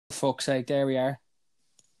fuck's sake, there we are.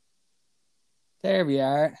 There we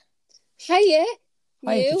are. Hiya.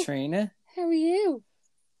 Hi, Katrina. How are you?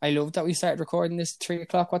 I love that we started recording this at 3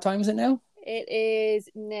 o'clock. What time is it now? It is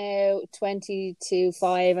now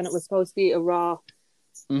 5:20, and it was supposed to be a raw.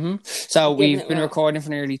 So we've been recording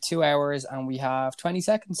for nearly 2 hours and we have 20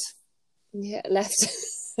 seconds. Yeah, left.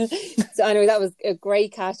 So anyway, that was a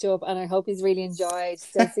great catch up, and I hope he's really enjoyed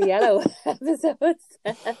Still See Yellow episode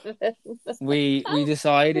 7. We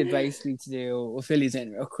decided basically to do, we'll fill these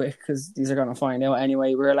in real quick because these are going to find out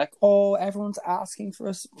anyway. We were like, oh, everyone's asking for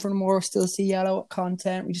us for more Still See Yellow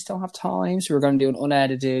content. We just don't have time. So we're going to do an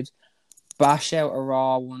unedited, bash out a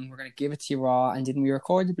raw one. We're going to give it to you raw. And didn't we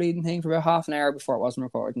record the bleeding thing for about half an hour before it wasn't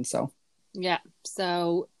recording? So yeah.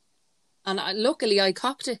 So, and luckily I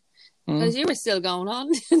copped it. Because you were still going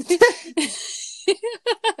on. I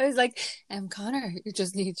was like, Connor, you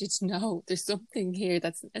just need you to know there's something here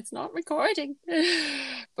it's not recording.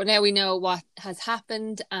 But now we know what has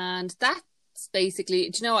happened, and that's basically,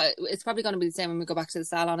 do you know what? It's probably going to be the same when we go back to the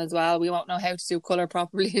salon as well. We won't know how to do colour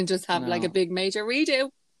properly and just have like a big major redo.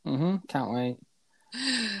 Can't wait.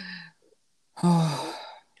 Well,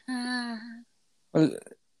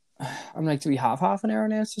 I'm like, do we have half an hour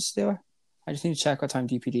now to just do it? I just need to check what time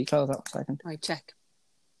DPD closed out. A second. Right, check.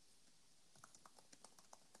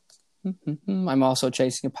 I'm also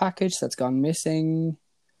chasing a package that's gone missing.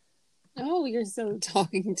 Oh, you're still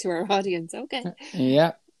talking to our audience. Okay.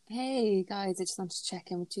 Yeah. Hey, guys, I just want to check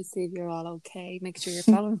in with you, see if you're all okay. Make sure you're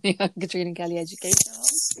following me on Katrina Kelly Education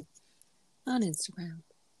on Instagram.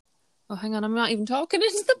 Oh, hang on. I'm not even talking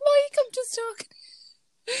into the mic. I'm just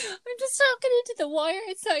talking into the wire.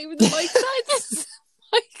 It's not even the mic side. This is the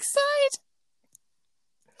mic side.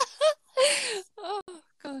 Oh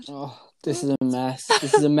god. Oh, this is a mess.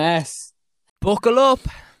 This is a mess. Buckle up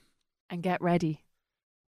and get ready.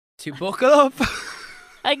 To buckle up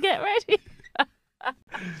and get ready.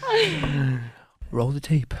 Roll the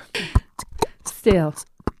tape. Still.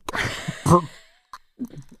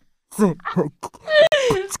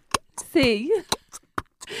 See.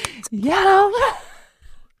 Yellow.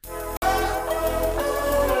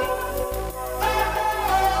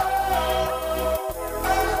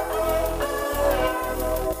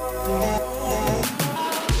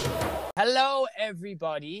 Hello,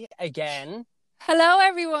 everybody, again. Hello,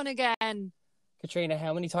 everyone, again. Katrina,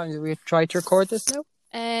 how many times have we tried to record this now?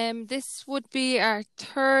 This would be our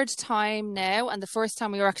third time now, and the first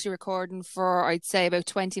time we were actually recording for, I'd say, about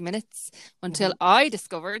 20 minutes until I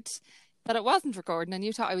discovered that it wasn't recording, and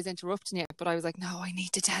you thought I was interrupting you, but I was like, no, I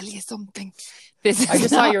need to tell you something. I just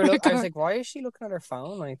saw you were looking. I was like, why is she looking at her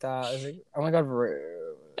phone like that? I was like, oh my god,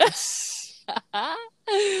 rude. What's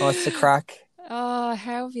the crack? Oh,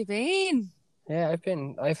 how have you been? Yeah, I've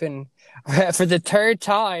been for the third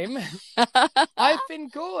time. I've been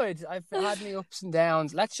good. I've had my ups and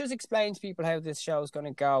downs. Let's just explain to people how this show is going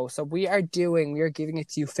to go. So we are giving it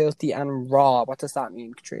to you filthy and raw. What does that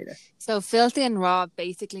mean, Katrina? So filthy and raw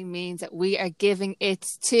basically means that we are giving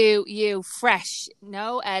it to you fresh.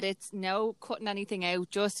 No edits, no cutting anything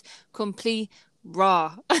out, just complete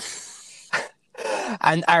raw.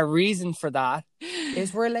 And our reason for that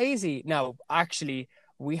is we're lazy. No, actually,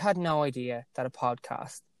 we had no idea that a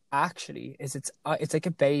podcast actually is it's like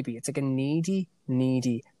a baby. It's like a needy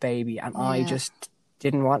baby, and I just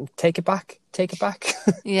didn't want to take it back.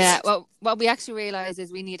 Yeah. Well, what we actually realized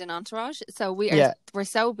is we need an entourage. So we're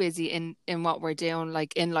so busy in what we're doing,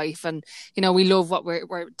 like in life, and you know we love what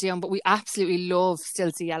we're doing, but we absolutely love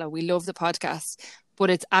Still See Yellow. We love the podcast. But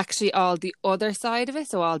it's actually all the other side of it.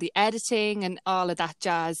 So all the editing and all of that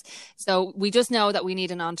jazz. So we just know that we need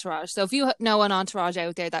an entourage. So if you know an entourage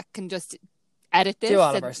out there that can just edit this. Do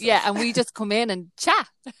all of our stuff. Yeah, and we just come in and chat.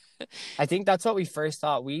 I think that's what we first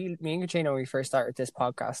thought. Me and Katrina, when we first started this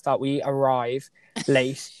podcast, thought we arrive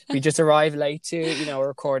late. We just arrive late to, a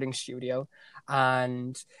recording studio.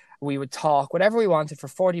 And we would talk whatever we wanted for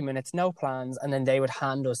 40 minutes, no plans. And then they would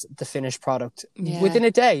hand us the finished product within a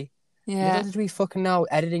day. Yeah. Little did we fucking know,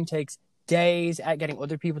 editing takes days. Getting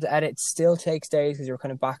other people to edit still takes days because you're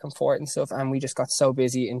kind of back and forth and stuff. And we just got so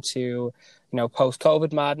busy into,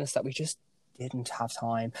 post-COVID madness that we just didn't have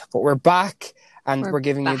time. But we're back, and we're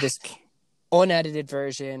giving you this unedited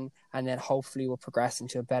version, and then hopefully we'll progress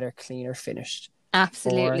into a better, cleaner, finished.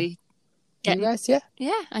 Absolutely. You guys, yeah,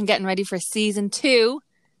 and getting ready for season 2.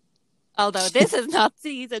 Although this is not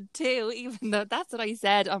season 2, even though that's what I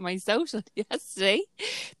said on my social yesterday.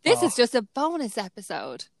 This is just a bonus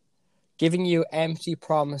episode. giving you empty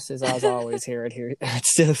promises as always here at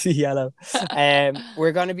Still See Yellow.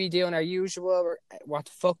 We're going to be doing our usual what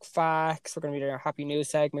the fuck facts. We're going to be doing our happy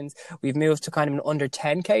news segments. We've moved to kind of an under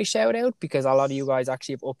 10k shout out because a lot of you guys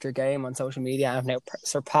actually have upped your game on social media and have now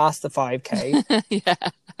surpassed the 5k. Yeah.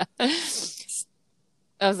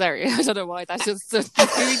 Oh, sorry. I don't know why that just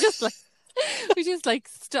we just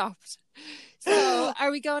stopped. So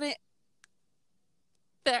are we gonna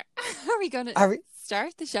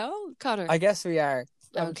start the show, Connor? I guess we are.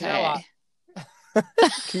 Okay. You know what?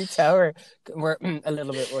 Can you tell we're a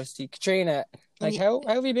little bit rusty? Katrina, like how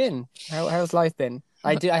have you been? How's life been?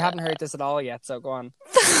 I haven't heard this at all yet, so go on.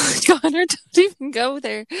 Connor, don't even go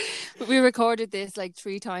there. We recorded this like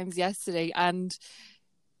 3 times yesterday, and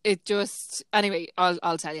it just anyway.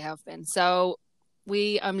 I'll tell you how it's been. So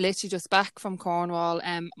I'm literally just back from Cornwall.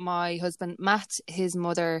 My husband Matt, his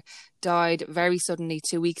mother died very suddenly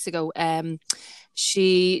 2 weeks ago.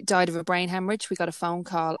 She died of a brain hemorrhage. We got a phone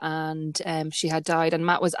call and she had died, and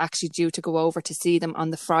Matt was actually due to go over to see them on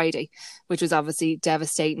the Friday, which was obviously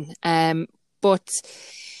devastating. But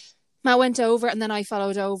Matt went over, and then I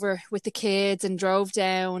followed over with the kids and drove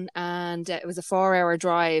down, and it was a 4-hour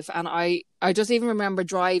drive. And I just even remember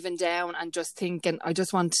driving down and just thinking, I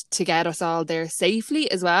just want to get us all there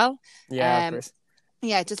safely as well. Yeah, of course.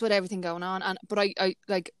 Yeah, just with everything going on. But I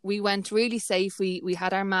like, we went really safe. We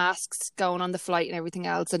had our masks going on the flight and everything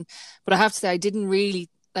else. But I have to say, I didn't really,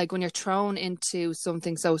 like, when you're thrown into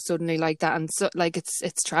something so suddenly like that, and so like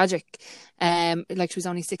it's tragic. Like, she was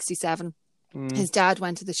only 67. His dad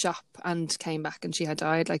went to the shop and came back and she had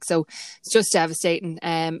died. Like, so it's just devastating.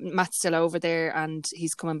 Matt's still over there and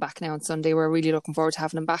he's coming back now on Sunday. We're really looking forward to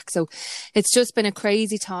having him back. So it's just been a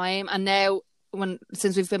crazy time. And now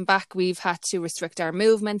since we've been back, we've had to restrict our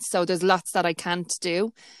movements. So there's lots that I can't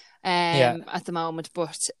do at the moment,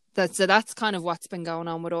 but that's kind of what's been going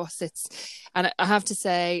on with us. And I have to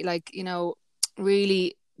say, like, you know,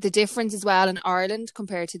 really the difference as well in Ireland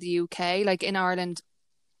compared to the UK. Like, in Ireland,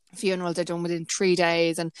 funerals are done within 3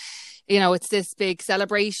 days, and you know, it's this big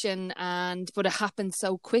celebration, but it happens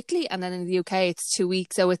so quickly. And then in the UK it's 2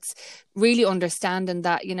 weeks, so it's really understanding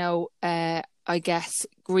that, you know, I guess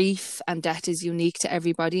grief and death is unique to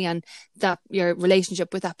everybody, and that your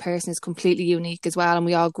relationship with that person is completely unique as well, and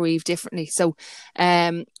we all grieve differently. So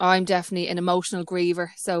I'm definitely an emotional griever,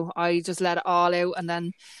 so I just let it all out. And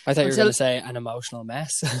then I thought you were going to say an emotional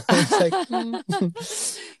mess.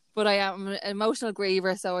 But I am an emotional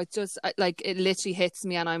griever, so it just like, it literally hits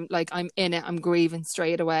me, and I'm in it. I'm grieving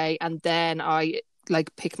straight away, and then I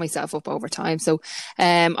like pick myself up over time. So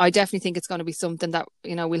I definitely think it's going to be something that,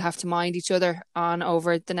 you know, we'll have to mind each other on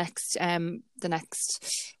over the next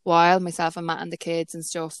while, myself and Matt and the kids and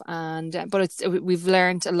stuff. And but we've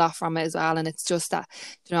learned a lot from it as well, and it's just that,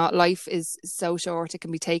 you know, life is so short, it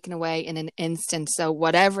can be taken away in an instant. So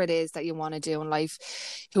whatever it is that you want to do in life,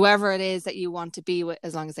 whoever it is that you want to be with,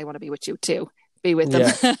 as long as they want to be with you too, be with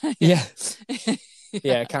them. Yeah.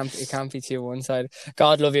 Yeah, it can't be too one side.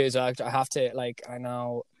 God love you as well. I have to, like, I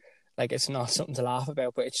know, like, it's not something to laugh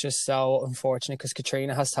about, but it's just so unfortunate because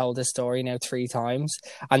Katrina has told this story now 3 times,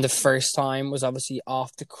 and the first time was obviously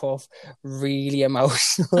off the cuff, really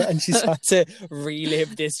emotional, and she's had to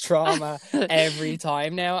relive this trauma every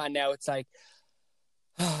time now, and now it's like,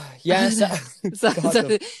 yes.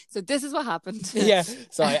 So this is what happened. Yeah,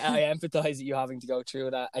 so I empathize with you having to go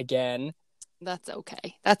through that again. That's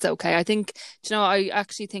okay. I think, you know, I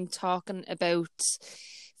actually think talking about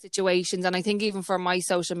situations, and I think even for my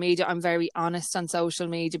social media, I'm very honest on social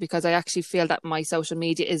media, because I actually feel that my social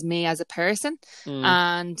media is me as a person.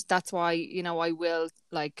 And that's why, you know, I will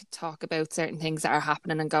like talk about certain things that are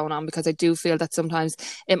happening and going on, because I do feel that sometimes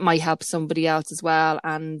it might help somebody else as well.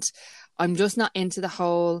 And I'm just not into the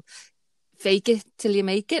whole fake it till you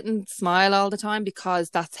make it and smile all the time, because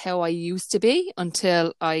that's how I used to be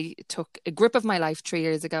until I took a grip of my life 3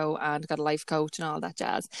 years ago and got a life coach and all that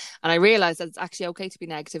jazz. And I realized that it's actually okay to be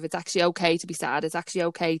negative. It's actually okay to be sad. It's actually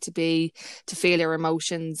okay to feel your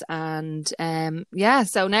emotions. And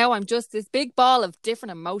so now I'm just this big ball of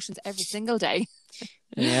different emotions every single day.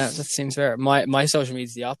 Yeah, that seems fair. My social media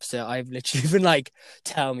is the opposite. I've literally been like,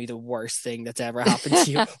 tell me the worst thing that's ever happened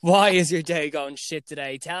to you. Why is your day going shit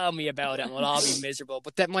today? Tell me about it and we'll all be miserable.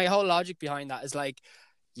 But then my whole logic behind that is like,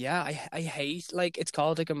 yeah, I hate, like, it's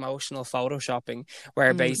called like emotional photoshopping,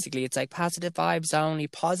 where basically it's like positive vibes only,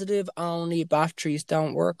 positive only, batteries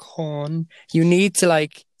don't work, hon. You need to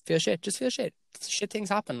like feel shit, just feel shit. Shit things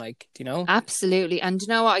happen, like, you know. Absolutely. And you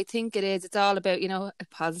know what I think it's all about, you know,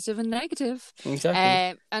 positive and negative.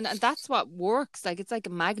 Exactly. And that's what works. Like, it's like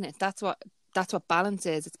a magnet. That's what that's what balance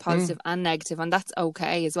is. It's positive and negative, and that's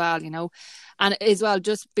okay as well, you know. And as well,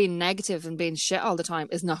 just being negative and being shit all the time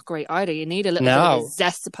is not great either. You need a little bit of a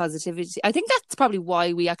zest of positivity. I think that's probably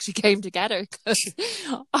why we actually came together, because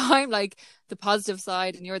I'm like the positive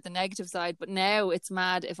side and you're the negative side. But now it's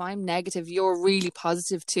mad. If I'm negative, you're really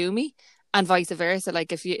positive to me, and vice versa.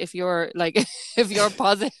 Like if you're like if you're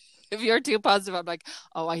positive. If you're too positive, I'm like,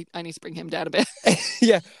 oh, I need to bring him down a bit.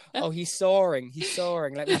 Yeah. Oh, he's soaring.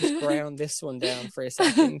 Let me just ground this one down for a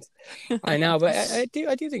second. I know, but I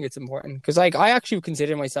do think it's important, because like I actually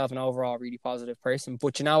consider myself an overall really positive person.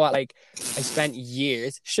 But you know what? Like I spent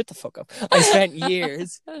years. Shut the fuck up. I spent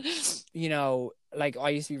years. You know, like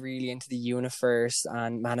I used to be really into the universe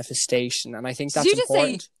and manifestation, and I think that's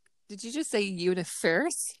important. Did you just say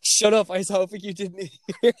universe? Shut up. I was hoping you didn't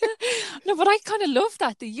hear. No, but I kind of love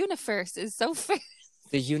that. The universe is so fair.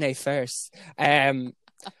 The universe. No,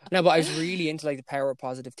 but I was really into like the power of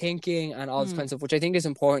positive thinking and all this kind of stuff, which I think is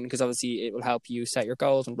important, because obviously it will help you set your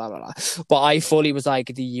goals and blah, blah, blah. But I fully was like,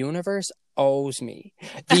 the universe owes me.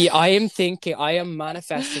 I am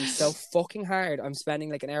manifesting so fucking hard. I'm spending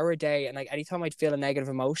like an hour a day, and like anytime I'd feel a negative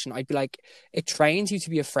emotion, I'd be like, it trains you to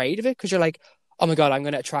be afraid of it, because you're like, oh my God, I'm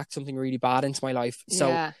going to attract something really bad into my life.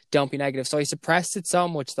 So don't be negative. So I suppressed it so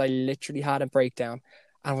much that I literally had a breakdown,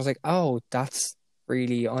 and I was like, oh, that's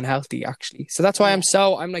really unhealthy actually. So that's why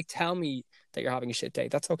I'm like, tell me that you're having a shit day.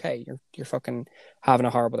 That's okay. You're fucking having a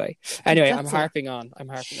horrible day. Anyway, I'm harping on.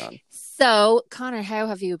 So Connor, how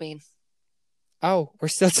have you been? Oh,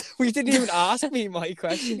 we didn't even ask me my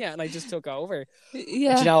question yet, and I just took over.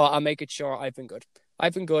 Yeah. But you know what? I'll make it short. I've been good.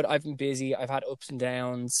 I've been busy. I've had ups and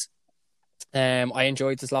downs. I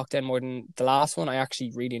enjoyed this lockdown more than the last one. I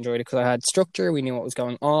actually really enjoyed it because I had structure. We knew what was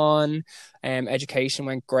going on. Education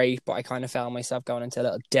went great, but I kind of found myself going into a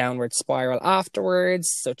little downward spiral afterwards.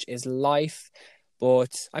 Such is life.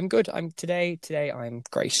 But I'm good. Today I'm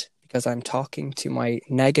great because I'm talking to my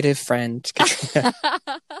negative friend, Katrina.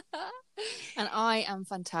 And I am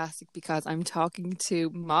fantastic because I'm talking to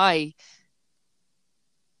my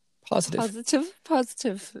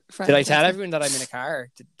positive friend. Did I tell everyone that I'm in a car?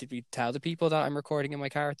 Did we tell the people that I'm recording in my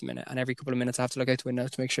car at the minute? And every couple of minutes I have to look out the window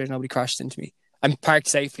to make sure nobody crashes into me. I'm parked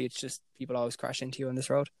safely. It's just people always crash into you on this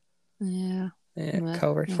road. Yeah.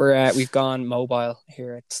 Covered. We've gone mobile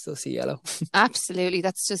here at Still See Yellow. Absolutely.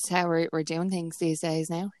 That's just how we're doing things these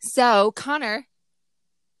days now. So, Connor.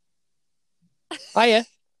 Hiya.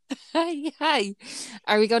 Hi.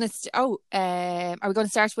 Are we going to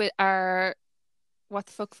start with our what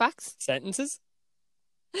the fuck facts? Sentences?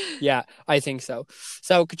 Yeah, I think so.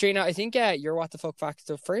 So, Katrina, I think your what the fuck facts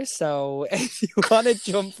stuff first. So, if you want to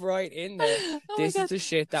jump right in there, this is the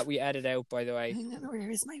shit that we edit out, by the way. Hang on, where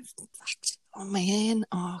is my fact? Oh, my hand.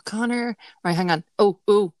 Oh, Connor. Right, hang on. Oh,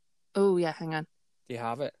 yeah, hang on. Do you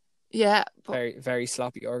have it? Yeah. Very, very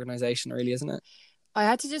sloppy organisation, really, isn't it? I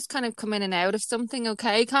had to just kind of come in and out of something,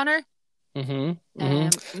 okay, Connor?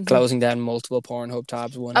 Closing down multiple Pornhub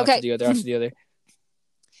tabs, one after the other.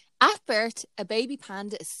 At birth, a baby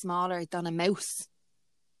panda is smaller than a mouse.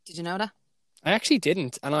 Did you know that? I actually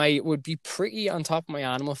didn't, and I would be pretty on top of my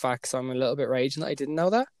animal facts, so I'm a little bit raging that I didn't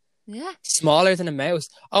know that. Yeah. Smaller than a mouse.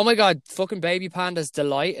 Oh my God, fucking baby panda's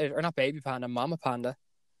delighted. Or not baby panda, mama panda.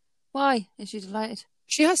 Why is she delighted?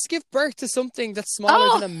 She has to give birth to something that's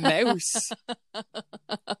smaller than a mouse.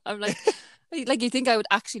 I'm like you think I would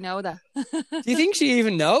actually know that? Do you think she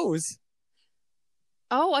even knows?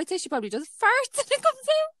 Oh, I'd say she probably does farts when it comes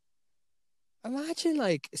out.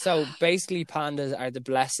 Imagine, so basically pandas are the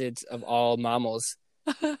blessed of all mammals.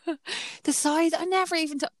 The size, I never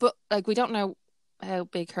even but we don't know how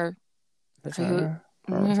big her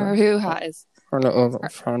hoo-ha is.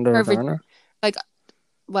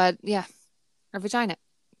 Yeah, her vagina.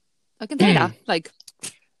 I can say that.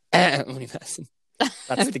 Only messing.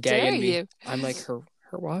 That's the gay in me. I'm like, her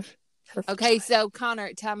what? Okay, so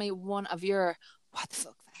Connor, tell me one of your what the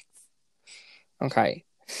fuck facts. Okay.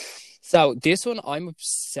 So this one, I'm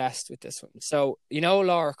obsessed with this one. So, you know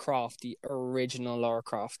Lara Croft, the original Lara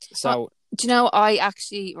Croft. So, do you know, I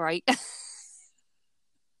actually, right,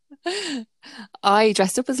 I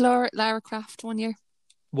dressed up as Lara Croft one year.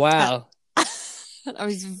 Wow. I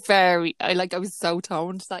was I was so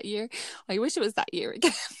toned that year. I wish it was that year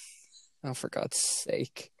again. Oh, for God's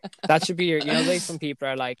sake. That should be your, some people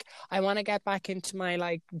are like, I want to get back into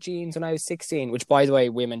my jeans when I was 16, which by the way,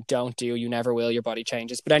 women don't do. You never will. Your body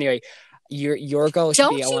changes. But anyway, your goal should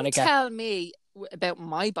be, I want to get... Don't you tell me about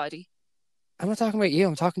my body. I'm not talking about you.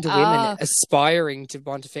 I'm talking to women aspiring to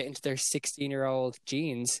want to fit into their 16-year-old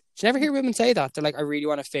jeans. Do you never hear women say that? They're like, I really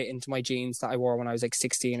want to fit into my jeans that I wore when I was like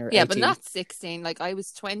 16 or 18. Yeah, but not 16. Like I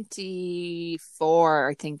was 24,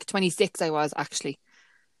 I think. 26 I was actually.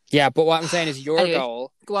 Yeah, but what I'm saying is your Anyway,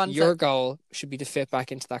 goal, go on, your Phil. goal should be to fit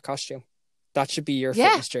back into that costume. That should be your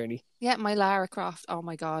fitness journey. Yeah, my Lara Croft. Oh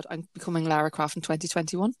my God, I'm becoming Lara Croft in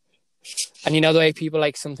 2021. And you know the way people,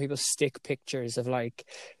 like, some people stick pictures of, like,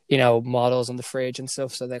 you know, models on the fridge and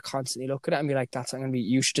stuff, so they constantly look at it and be like, that's not going to be,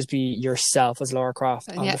 you should just be yourself as Lara Croft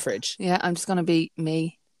on the fridge. Yeah, I'm just going to be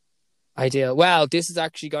me. Ideal. Well, this is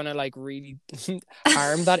actually going to, like, really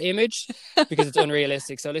harm that image because it's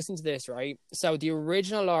unrealistic. So listen to this, right? So the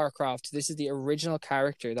original Lara Croft, this is the original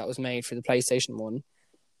character that was made for the PlayStation 1.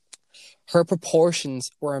 Her proportions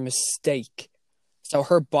were a mistake. So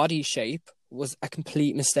her body shape was a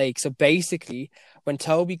complete mistake. So basically, when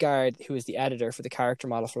Toby Gard, who is the editor for the character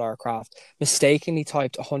model for Lara Croft, mistakenly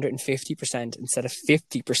typed 150% instead of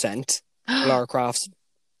 50% Lara Croft's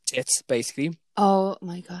tits, basically. Oh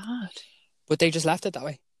my God. But they just left it that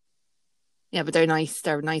way. Yeah, but they're nice.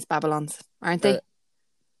 They're nice Babylons, aren't they?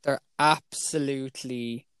 They're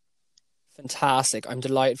absolutely fantastic. I'm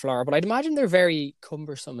delighted for Lara, but I'd imagine they're very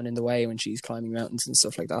cumbersome and in the way when she's climbing mountains and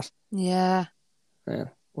stuff like that. Yeah. Yeah.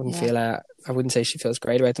 I wouldn't say she feels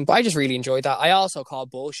great about them, but I just really enjoyed that. I also call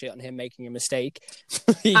bullshit on him making a mistake.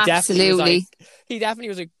 He definitely was like, I'm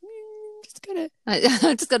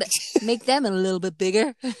just gonna make them a little bit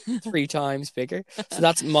bigger. 3 times bigger. So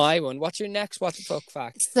that's my one. What's your next what the fuck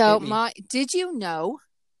fact? So did you know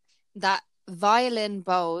that violin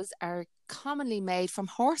bows are commonly made from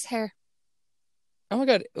horsehair? Oh my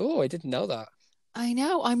God. Oh, I didn't know that. I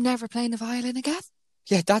know. I'm never playing the violin again.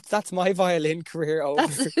 Yeah, that's my violin career over.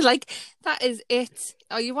 That's like, that is it.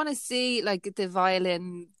 Oh, you want to see like the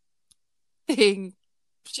violin thing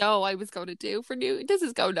show I was going to do for new? This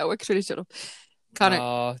is going nowhere. Really, shut up, Connor.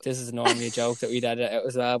 Oh, this is normally a joke that we'd edit out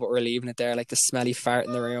as well, but we're leaving it there, like the smelly fart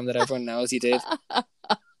in the room that everyone knows you did.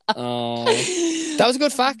 Oh, that was a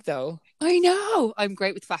good fact, though. I know. I'm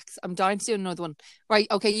great with facts. I'm dying to do another one. Right?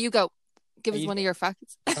 Okay, you go. Give us one of your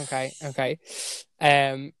facts. Okay.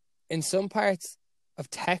 In some parts of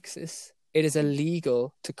Texas, it is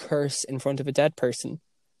illegal to curse in front of a dead person.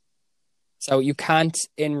 So you can't,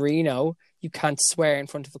 in Reno, you can't swear in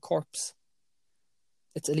front of a corpse.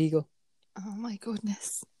 It's illegal. Oh my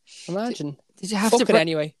goodness. Imagine. Did you have to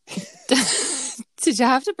anyway? Did you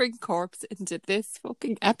have to bring corpse into this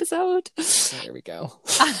fucking episode? There we go.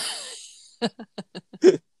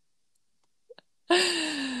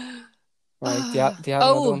 Right, do you have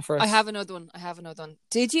another one for us? I have another one.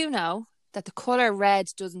 Did you know that the colour red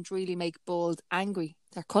doesn't really make bulls angry?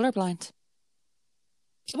 They're colourblind.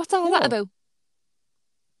 What's all that about?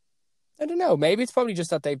 I don't know. Maybe it's probably just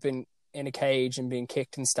that they've been in a cage and being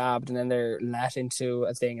kicked and stabbed, and then they're let into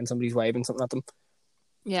a thing and somebody's waving something at them.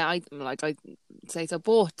 Yeah, I'd say so.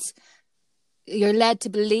 But you're led to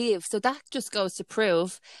believe. So that just goes to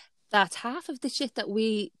prove that half of the shit that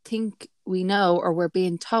we think we know or we're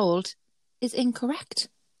being told is incorrect.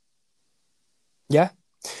 Yeah.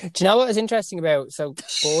 Do you know what is interesting about, so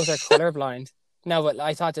bulls are colourblind? No, but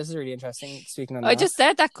I thought this is really interesting, speaking on that. I just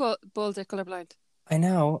said that bulls are colourblind. I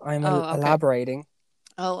know, I'm elaborating.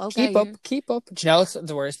 Oh, okay. Keep up. Do you know what's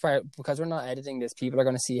the worst part? Because we're not editing this, people are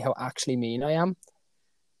going to see how actually mean I am.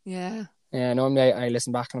 Yeah. Yeah, normally I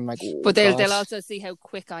listen back and I'm like, oh, but they'll also see how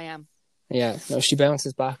quick I am. Yeah, no, she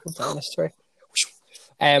bounces back. But do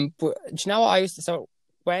you know what so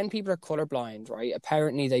when people are colourblind, right,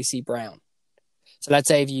 apparently they see brown. So let's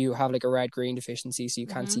say if you have like a red-green deficiency, so you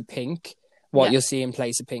can't see pink, what you'll see in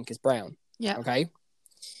place of pink is brown. Yeah. Okay?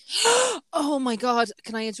 Oh my God,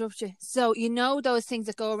 can I interrupt you? So you know those things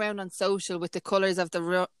that go around on social with the colours of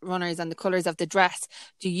the runners and the colours of the dress.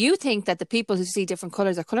 Do you think that the people who see different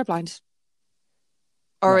colours are colourblind?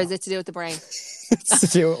 Or is it to do with the brain? It's to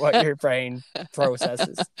do with what your brain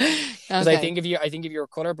processes. Because I think if you were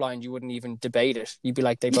colourblind, you wouldn't even debate it. You'd be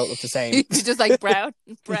like, they both look the same. You'd just like brown.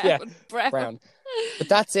 Brown. But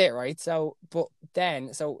that's it, right? So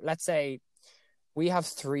let's say we have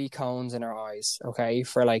 3 cones in our eyes, okay,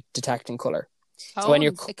 for like detecting colour. Cones, so when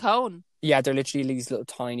you're a cone. Yeah, they're literally these little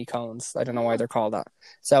tiny cones. I don't know why they're called that.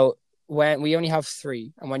 So when we only have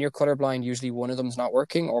 3, and when you're colourblind, usually one of them's not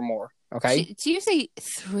working or more. Okay. Do you say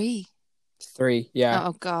 3? 3, yeah.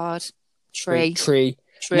 Oh God, 3.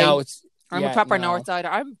 No, I'm a proper North Sider.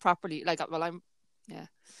 I'm properly like, well, I'm.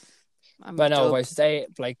 But no, if I say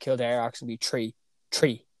like Kildare accent, be tree.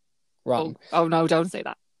 Wrong. Oh no, don't say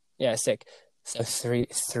that. Yeah, sick. So 3.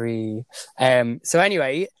 So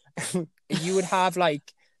anyway, you would have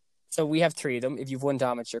like, so we have 3 of them. If you've 1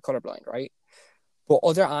 damage, you're colourblind, right? But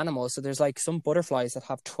other animals, so there's like some butterflies that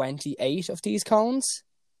have 28 of these cones.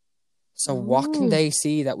 So what can they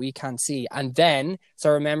see that we can't see? And then, so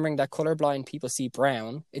remembering that colorblind people see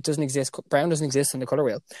brown, it doesn't exist. Brown doesn't exist on the color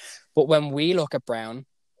wheel. But when we look at brown,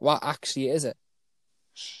 what actually is it?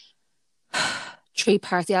 3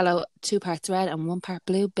 parts yellow, 2 parts red, and 1 part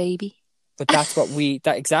blue, baby. But that's what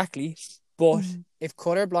that exactly. But if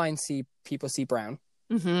colorblind people see brown,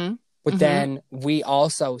 but then we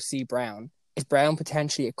also see brown, is brown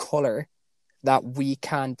potentially a color that we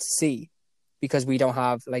can't see because we don't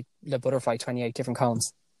have like the butterfly 28 different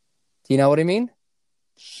cones? Do you know what I mean?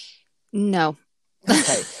 No.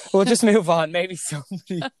 Okay, we'll just move on. Maybe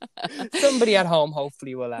somebody at home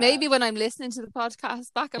hopefully will. Maybe when I'm listening to the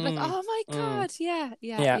podcast back, I'm like, oh my God,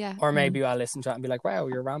 yeah. Or maybe I'll listen to it and be like, wow,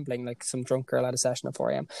 you're rambling like some drunk girl at a session at 4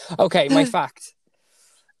 a.m. Okay, my fact.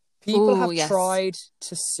 People have tried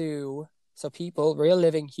to sue. So people, real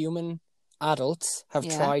living human adults, have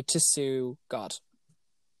tried to sue God.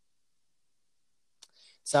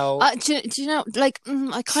 So do you know, like,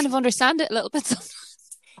 I kind of understand it a little bit sometimes.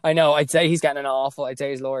 I know, I'd say he's getting I'd say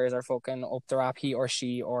his lawyers are fucking up the rap, he or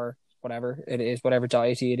she or whatever it is, whatever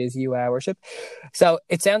deity it is you worship. So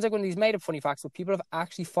it sounds like one of these made up funny facts, but people have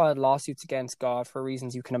actually filed lawsuits against God for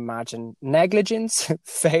reasons you can imagine. Negligence,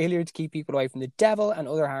 failure to keep people away from the devil, and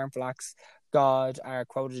other harmful acts. God are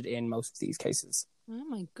quoted in most of these cases. Oh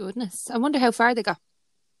my goodness. I wonder how far they got.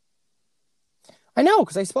 I know,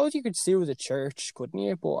 because I suppose you could sue the church, couldn't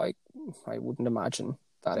you? But I wouldn't imagine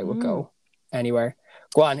that it would go anywhere.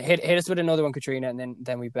 Go on, hit us with another one, Katrina, and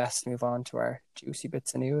then we best move on to our juicy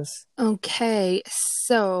bits of news. Okay,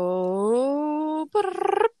 so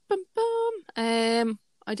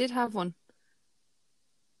I did have one.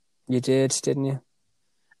 You did, didn't you?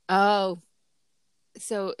 Oh,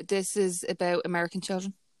 so this is about American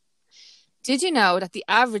children. Did you know that the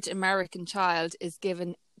average American child is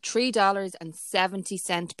given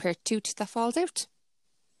 $3.70 per tooth that falls out?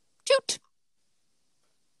 Tooth.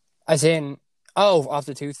 As in, off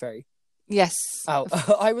the tooth fairy. Yes. Oh,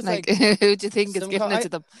 I was like who do you think is giving it to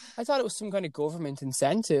them? I thought it was some kind of government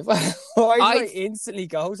incentive. Why did I instantly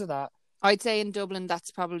go to that? I'd say in Dublin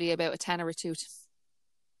that's probably about a tenner a tooth.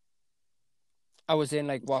 I was in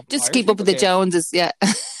like what? Just keep up with the Joneses, yeah.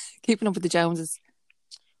 Keeping up with the Joneses.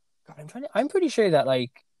 God, I'm pretty sure that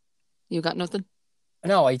like you got nothing.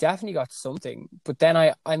 No, I definitely got something, but then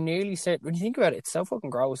I'm nearly certain. When you think about it, it's so fucking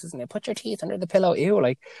gross, isn't it? Put your teeth under the pillow, ew,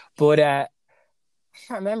 like. But I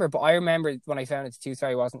can't remember. But I remember when I found out the tooth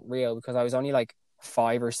fairy wasn't real because I was only like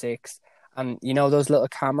 5 or 6, and you know those little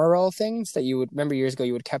camera roll things that you would remember years ago.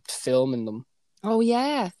 You would kept filming them. Oh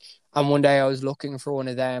yeah. And one day I was looking for one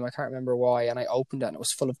of them. I can't remember why, and I opened it and it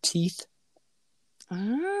was full of teeth.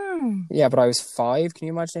 Oh. Yeah, but I was 5. Can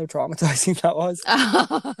you imagine how traumatizing that was?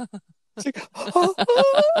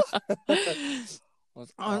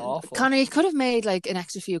 Was awful. Connor, you could have made like an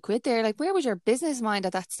extra few quid there. Like, where was your business mind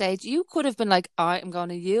at that stage? You could have been like, I am going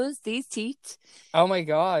to use these teeth. Oh my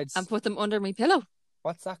God. And put them under my pillow.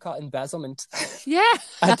 What's that called? Embezzlement. Yeah.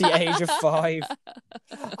 At the age of 5.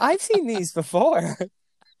 I've seen these before.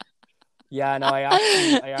 Yeah, no, I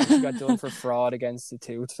actually got done for fraud against the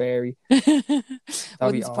tooth fairy.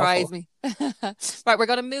 Wouldn't surprise me. Right, we're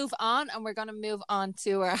going to move on, and we're going to move on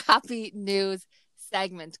to our happy news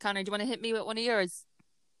segment. Connor, do you want to hit me with one of yours?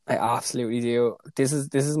 I absolutely do. This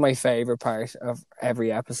is my favorite part of every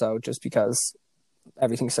episode, just because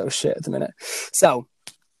everything's so shit at the minute. So,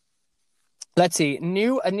 let's see.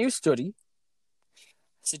 A new study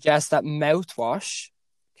suggests that mouthwash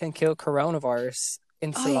can kill coronavirus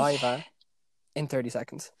in saliva in 30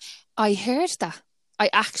 seconds. I heard that. I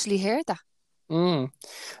actually heard that.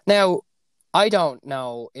 Now, I don't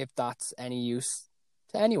know if that's any use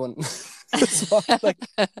to anyone. So, like,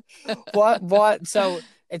 what? So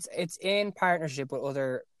it's in partnership with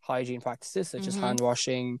other hygiene practices such as hand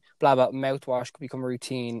washing, blah blah. Mouthwash could become a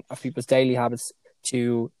routine of people's daily habits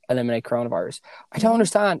to eliminate coronavirus. I don't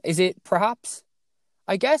understand. Is it perhaps?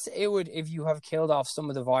 I guess it would, if you have killed off some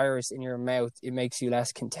of the virus in your mouth, it makes you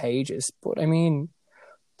less contagious. But I mean,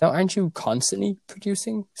 aren't you constantly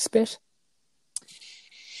producing spit?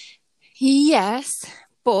 Yes,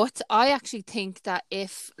 but I actually think that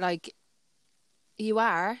if like you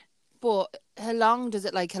are, but how long does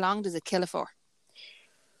it kill it for?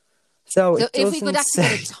 So if we could actually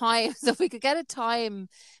get a time, so if we could get a time,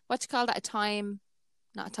 what you call that? A time,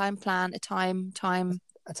 not a time plan, a timeline.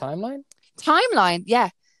 Timeline, yeah.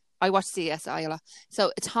 I watch CSI a lot.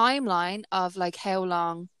 So a timeline of like how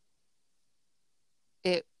long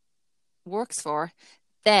it works for,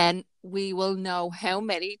 then we will know how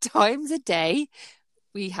many times a day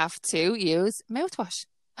we have to use mouthwash.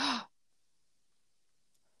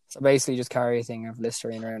 So basically, just carry a thing of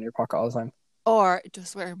Listerine around your pocket all the time. Or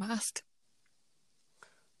just wear a mask.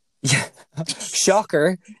 Yeah,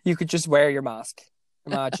 shocker! You could just wear your mask.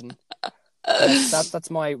 Imagine.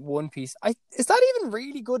 That's my one piece. Is that even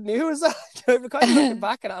really good news? I'm kind of looking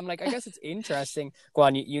back at it. I'm like, I guess it's interesting. Go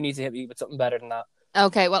on, you need to hit me with something better than that.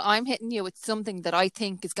 Okay, well, I'm hitting you with something that I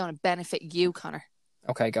think is going to benefit you, Connor.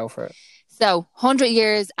 Okay, go for it. So, 100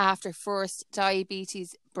 years after first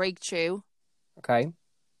diabetes breakthrough, okay,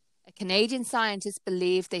 a Canadian scientist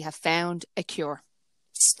believe they have found a cure.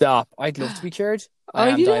 Stop! I'd love to be cured. I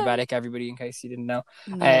am diabetic, everybody, in case you didn't know.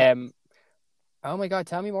 No. Oh my God,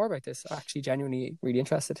 tell me more about this. I'm actually genuinely really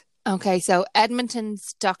interested. Okay, so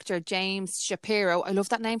Edmonton's Dr. James Shapiro, I love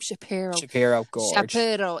that name, Shapiro. Gorge.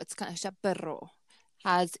 Shapiro, it's kind of Shapiro,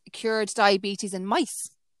 has cured diabetes in mice.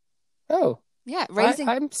 Oh. Yeah,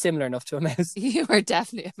 I'm similar enough to a mouse. You are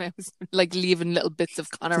definitely a mouse, like leaving little bits of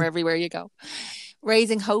Connor everywhere you go.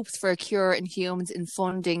 Raising hopes for a cure in humans in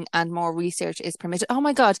funding and more research is permitted. Oh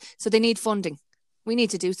my God, so they need funding. We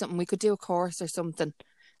need to do something. We could do a course or something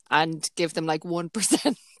and give them like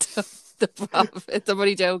 1% of the profit. I'm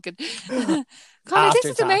only joking. Connor, this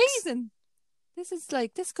is amazing.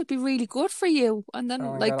 This could be really good for you. And then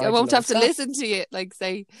God, I won't have to listen to you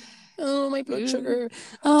say, oh, my blood sugar.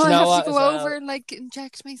 Oh, I have to go over and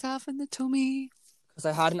inject myself in the tummy. Because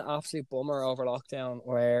I had an absolute bummer over lockdown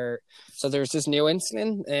so there's this new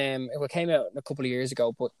insulin. It came out a couple of years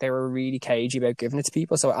ago, but they were really cagey about giving it to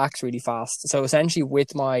people, so it acts really fast. So essentially,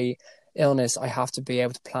 with my illness, I have to be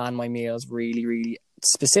able to plan my meals really, really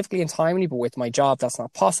specifically and timely. But with my job, that's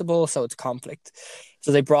not possible, so it's a conflict.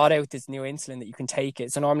 So they brought out this new insulin that you can take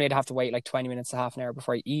it. So normally I'd have to wait 20 minutes to half an hour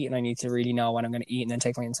before I eat, and I need to really know when I'm going to eat, and then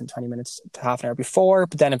take my insulin 20 minutes to half an hour before.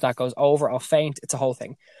 But then if that goes over, I'll faint. It's a whole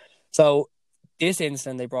thing. So this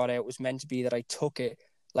insulin they brought out was meant to be that I took it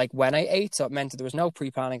when I ate, so it meant that there was no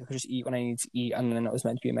pre-planning. I could just eat when I needed to eat, and then it was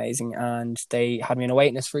meant to be amazing. And they had me on a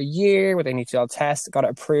waiting list for a year where they needed to do all tests, got it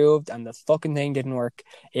approved, and the fucking thing didn't work.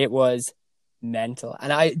 It was mental.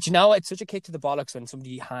 And it's such a kick to the bollocks when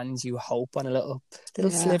somebody hands you hope on a little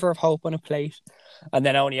sliver of hope on a plate, and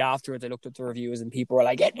then only afterwards I looked at the reviews and people were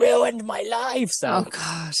like, it ruined my life. So oh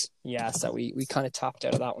God, yeah, so we kind of tapped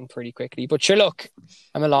out of that one pretty quickly. But sure, look,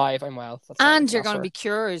 I'm alive, I'm well. And you're going to be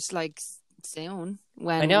cured soon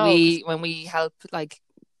when we help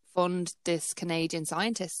fund this Canadian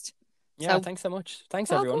scientist. Yeah, so, thanks so much.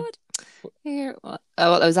 Thanks everyone. Good. Here, well,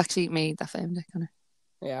 it was actually me that found it, Connor.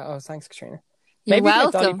 Yeah, thanks, Katrina. You're Maybe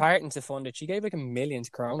welcome. Dolly Parton to fund it. She gave $1 million to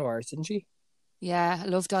coronavirus, didn't she? Yeah, I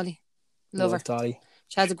love Dolly. Love her. Dolly.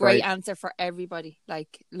 She has a great answer for everybody.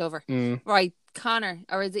 Love her. Right, Connor,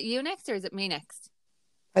 or is it you next or is it me next?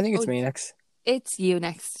 I think it's me next. It's you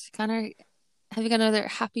next. Connor, have you got another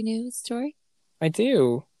happy news story? I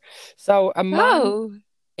do. So a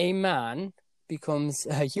man becomes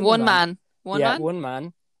a human. One man. One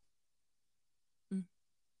man.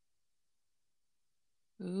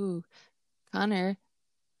 Ooh, Connor,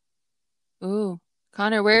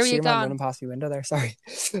 where are you gone? Running past my window there. Sorry.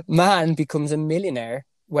 Man becomes a millionaire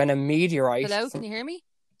when a meteorite. Hello, can you hear me?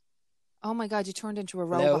 Oh my God, you turned into a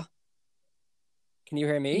robot. Hello? Can you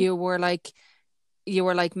hear me? You were like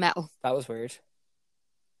metal. That was weird.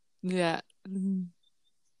 Yeah.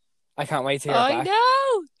 I can't wait to hear it back. I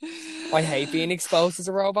know. I hate being exposed as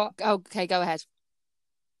a robot. Okay, go ahead.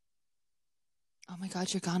 Oh my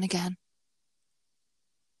God, you're gone again.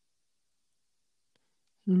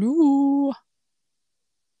 No.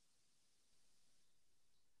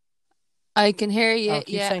 I can hear you. I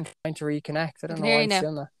keep saying trying to reconnect. I don't know why I'm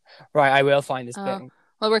still not. Right, I will find this bit.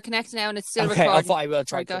 Well, we're connected now and it's still recording. I will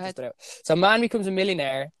try to cut this out. So man becomes a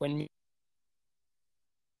millionaire when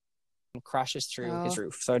crashes through his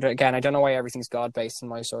roof. So again, I don't know why everything's God-based in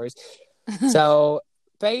my stories. So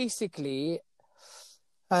basically,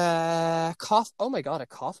 a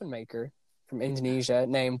coffin maker from Indonesia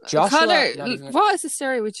named Joshua. Connor, what is the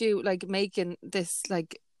story with you making this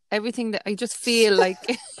everything that I just feel like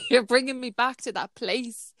you're bringing me back to that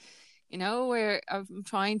place, where I'm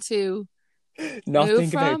trying to not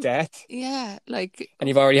think about death. Yeah, and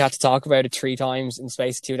you've already had to talk about it 3 times in the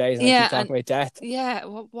space of 2 days, and keep talking about death. Yeah,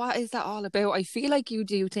 what is that all about? I feel like you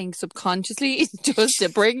do things subconsciously just to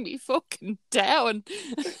bring me fucking down.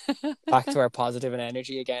 Back to our positive and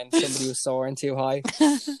energy again. Somebody was soaring too high.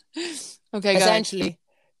 Okay, essentially,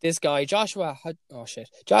 this guy Joshua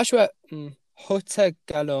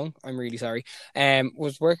Hutagalung, I'm really sorry,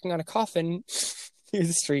 was working on a coffin near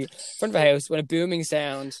the street, in front of a house, when a booming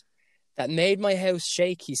sound that made my house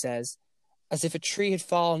shake, he says, as if a tree had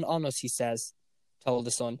fallen on us, he says, told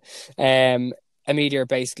the Sun. a meteor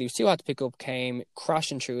basically was too hot to pick up, came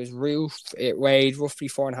crashing through his roof. It weighed roughly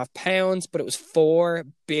 4.5 pounds, but it was 4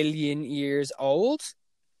 billion years old.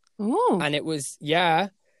 Oh. And it was, yeah.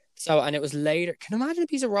 So, and it was later, can you imagine a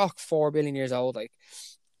piece of rock 4 billion years old? Like,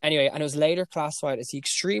 anyway, and it was later classified as the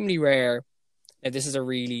extremely rare, now this is a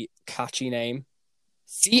really catchy name,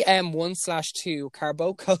 CM1/2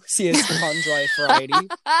 Carbocoseus chondrite variety.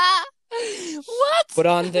 What? But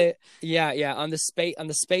on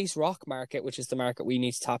the space rock market, which is the market we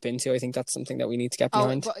need to tap into, I think that's something that we need to get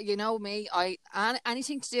behind. But you know me,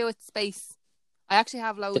 anything to do with space. I actually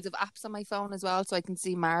have loads of apps on my phone as well, so I can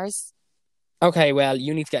see Mars. Okay, well,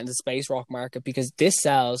 you need to get into the space rock market because this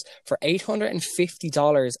sells for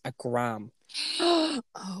 $850 a gram. Oh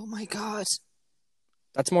my god.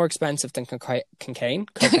 That's more expensive than cocaine.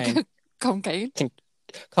 Cocaine.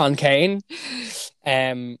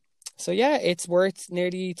 So yeah, it's worth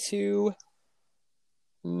nearly 2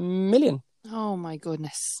 million. Oh my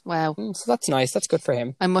goodness. Wow. So that's nice. That's good for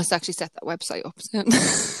him. I must actually set that website up.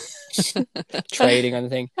 Trading on the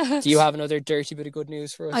thing. Do you have another dirty bit of good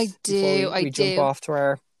news for us? I do. We jump off to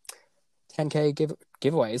our 10k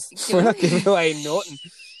giveaways. We're not giving away nothing.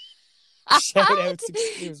 Shout out,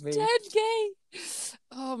 excuse me. 10k.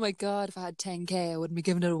 Oh my god, if I had 10k, I wouldn't be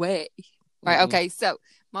giving it away. Right, okay, so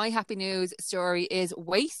my happy news story is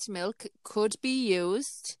waste milk could be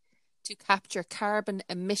used to capture carbon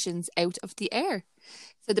emissions out of the air.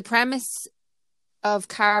 So the premise of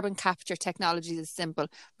carbon capture technologies is simple.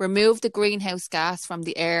 Remove the greenhouse gas from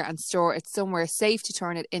the air and store it somewhere safe to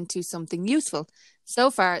turn it into something useful.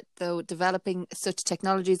 So far, though, developing such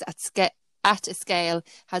technologies at a scale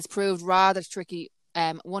has proved rather tricky.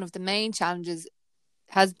 One of the main challenges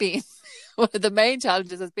has been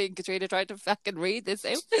Katrina trying to fucking read this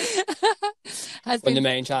out. The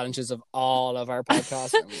main challenges of all of our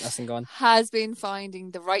podcasts has been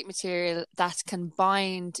finding the right material that can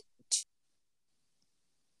bind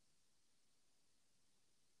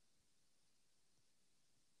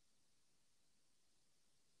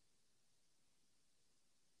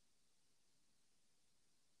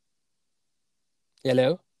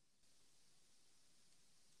Hello?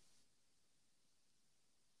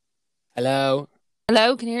 Hello?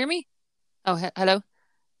 Hello, can you hear me? Oh, hello?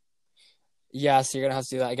 Yeah, so you're going to have to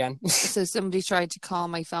do that again. So somebody tried to call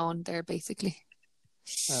my phone there, basically.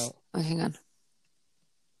 Oh, hang on.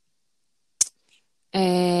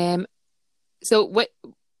 So what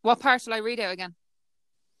part will I read out again?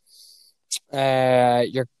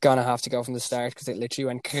 You're gonna have to go from the start because it literally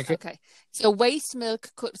went. Okay, so waste milk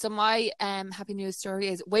could. So my happy news story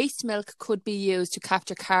is waste milk could be used to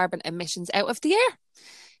capture carbon emissions out of the air.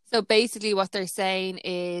 So basically, what they're saying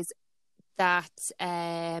is that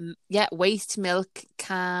waste milk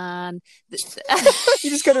can. You're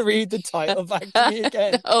just gonna read the title back to me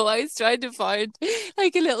again. Oh, I was trying to find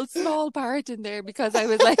like a little small part in there because I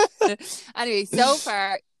was like. Anyway, so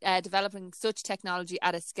far. Developing such technology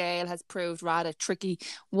at a scale has proved rather tricky.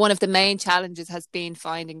 One of the main challenges has been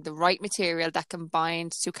finding the right material that can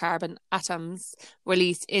bind to carbon atoms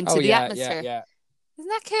released into the atmosphere. Yeah. Isn't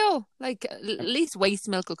that cool? Like at least waste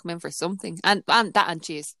milk will come in for something, and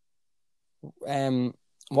cheese.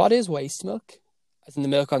 What is waste milk? As in the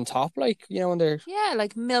milk on top, like when they're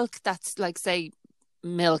like milk that's like say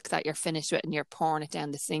milk that you're finished with and you're pouring it down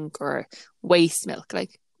the sink, or waste milk,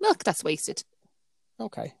 like milk that's wasted.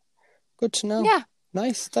 Okay, good to know. Yeah,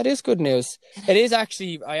 nice. That is good news. It is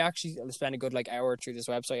actually. I actually spent a good hour through this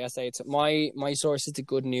website yesterday. It's my source is the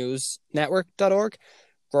goodnewsnetwork.org.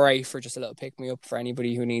 Great for just a little pick me up for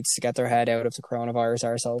anybody who needs to get their head out of the coronavirus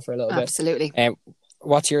arsehole for a little bit. Absolutely.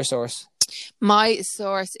 What's your source? My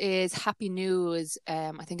source is Happy News.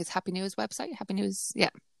 I think it's Happy News website. Happy News. Yeah.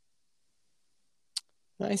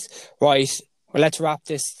 Nice. Right. Well, let's wrap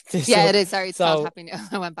this yeah, up. It is. Sorry, it's called Happy News.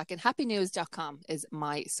 I went back in. Happynews.com is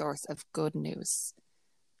my source of good news.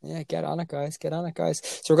 Yeah, get on it, guys.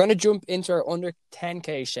 So we're going to jump into our under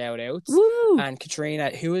 10k shout outs. Woo! And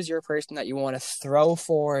Katrina, who is your person that you want to throw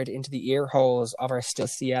forward into the ear holes of our still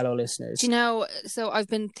Cielo listeners? So I've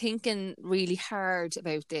been thinking really hard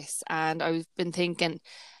about this, and I've been thinking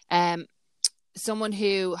someone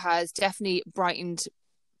who has definitely brightened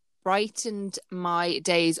my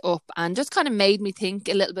days up and just kind of made me think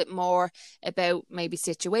a little bit more about maybe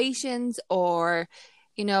situations, or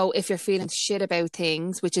if you're feeling shit about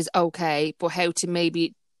things, which is okay, but how to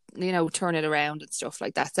maybe turn it around and stuff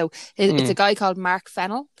like that. So it's a guy called Mark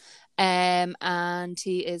Fennell, and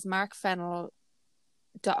he is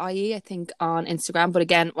markfennell.ie, I think, on Instagram, but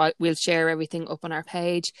again we'll share everything up on our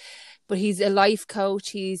page. But he's a life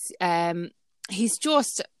coach. He's he's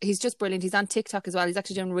just brilliant. He's on TikTok as well. He's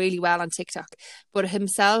actually doing really well on TikTok. But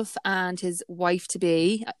himself and his wife to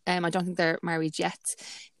be, I don't think they're married yet.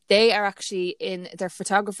 They are actually they're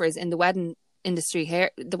photographers in the wedding industry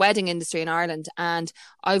here, the wedding industry in Ireland, and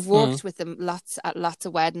I've worked with them at lots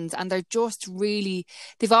of weddings, and they're just really,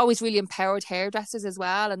 they've always really empowered hairdressers as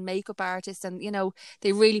well and makeup artists, and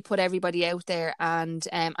they really put everybody out there, and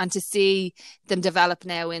to see them develop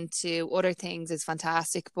now into other things is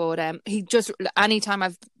fantastic. But anytime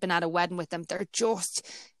I've been at a wedding with them, they're just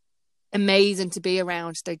amazing to be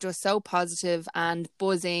around. They're just so positive and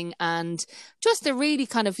buzzing, and just they're really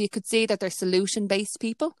kind of, you could see that they're solution based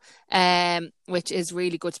people, which is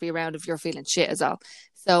really good to be around if you're feeling shit as well.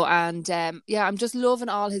 So, and I'm just loving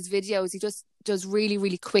all his videos. He just does really,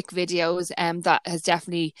 really quick videos, that has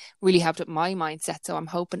definitely really helped with my mindset. So I'm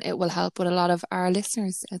hoping it will help with a lot of our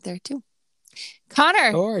listeners out there too.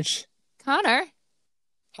 Connor. Connor.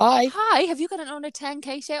 Hi. Have you got an under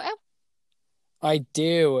 10k shout out? I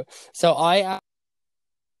do. So I am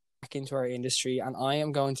back into our industry, and I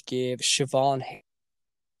am going to give Siobhan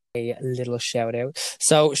a little shout out.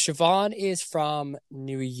 So Siobhan is from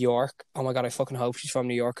New York. Oh my God, I fucking hope she's from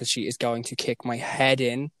New York, because she is going to kick my head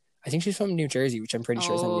in. I think she's from New Jersey, which I'm pretty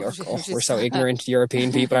sure is in New York. Oh, we're so ignorant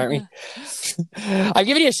European people, aren't we? I'm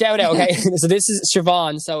giving you a shout out, okay? So this is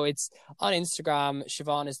Siobhan. So it's on Instagram.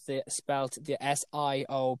 Siobhan is spelled the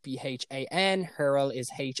Siobhan. Hurl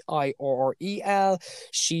is Hiorrel.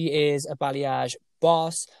 She is a balayage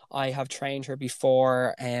boss. I have trained her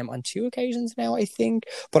before on 2 occasions now, I think,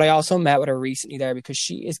 but I also met with her recently there, because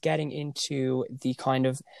she is getting into the kind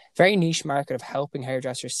of very niche market of helping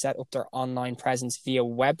hairdressers set up their online presence via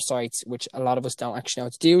websites, which a lot of us don't actually know how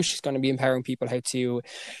to do. She's going to be empowering people how to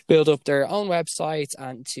build up their own websites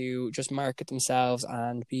and to just market themselves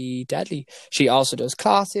and be deadly. She also does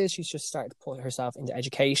classes. She's just started to put herself into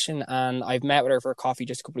education, and I've met with her for a coffee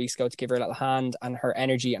just a couple of weeks ago to give her a little hand, and her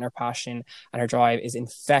energy and her passion and her drive is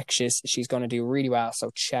infectious. She's going to do really well,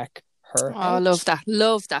 so check her out. Love that.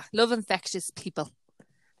 Love infectious people.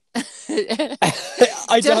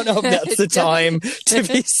 I don't know if that's the time to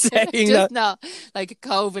be saying just that. Not like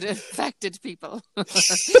COVID infected people.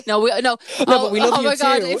 No, but we love you too. Oh my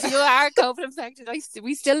God, if you are COVID infected,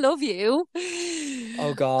 we still love you.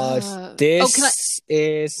 Oh God,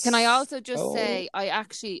 Can I also just say I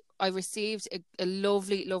received a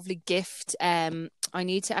lovely gift. I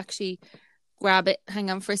need to actually grab it.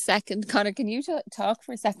 Hang on for a second. Connor, can you talk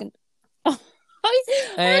for a second?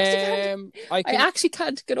 I actually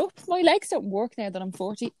can't get up. My legs don't work now that I'm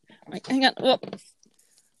 40. Right, hang on. Oh.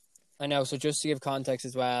 I know. So just to give context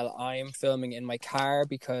as well, I am filming in my car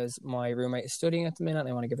because my roommate is studying at the minute, and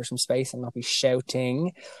I want to give her some space and not be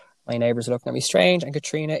shouting. My neighbours are looking at me strange, and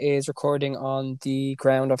Katrina is recording on the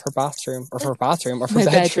ground of her bathroom or her bedroom.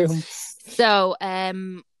 So,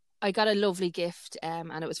 I got a lovely gift,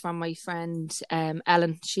 and it was from my friend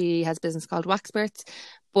Ellen. She has a business called Waxperts,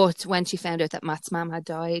 but when she found out that Matt's mum had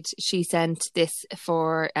died, she sent this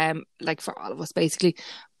for for all of us basically.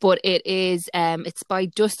 But it is it's by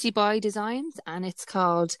Dusty Boy Designs, and it's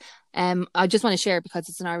called I just want to share it because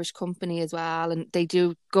it's an Irish company as well, and they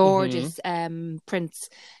do gorgeous prints.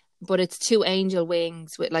 But it's 2 angel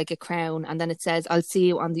wings with like a crown, and then it says, "I'll see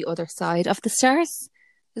you on the other side of the stars."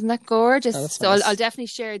 Isn't that gorgeous? So nice. I'll definitely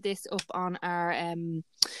share this up on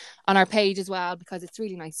our page as well, because it's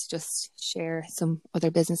really nice to just share some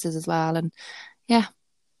other businesses as well. And yeah,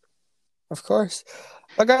 of course.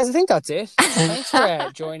 Well, guys, I think that's it. Thanks for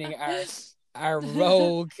joining our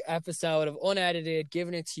rogue episode of Unedited,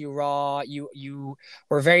 giving it to you raw. You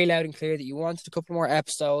were very loud and clear that you wanted a couple more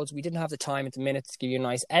episodes. We didn't have the time at the minute to give you a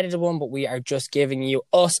nice edited one, but we are just giving you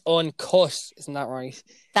us uncut. Isn't that right?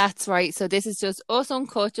 That's right. So this is just us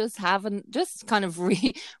uncut, just kind of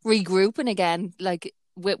regrouping again, like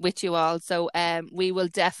with you all. So we will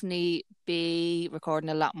definitely be recording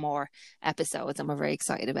a lot more episodes, and we're very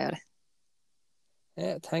excited about it.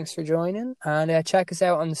 Yeah, thanks for joining, and check us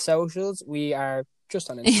out on the socials. We are just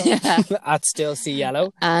on Instagram at Still See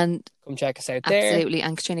Yellow, and come check us out there. Absolutely,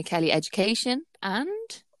 and Katrina Kelly Education,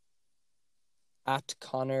 and at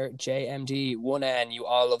Connor JMD 1 N. You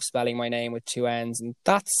all love spelling my name with 2 N's, and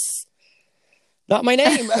that's not my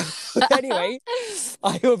name. But anyway,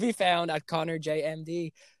 I will be found at Connor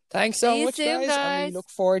JMD. Thanks so much, guys, and we look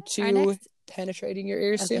forward to penetrating your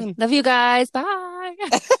ears soon. Love you guys. Bye.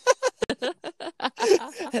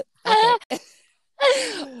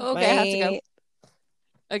 Okay, I have to go.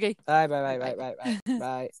 Okay.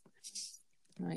 Bye.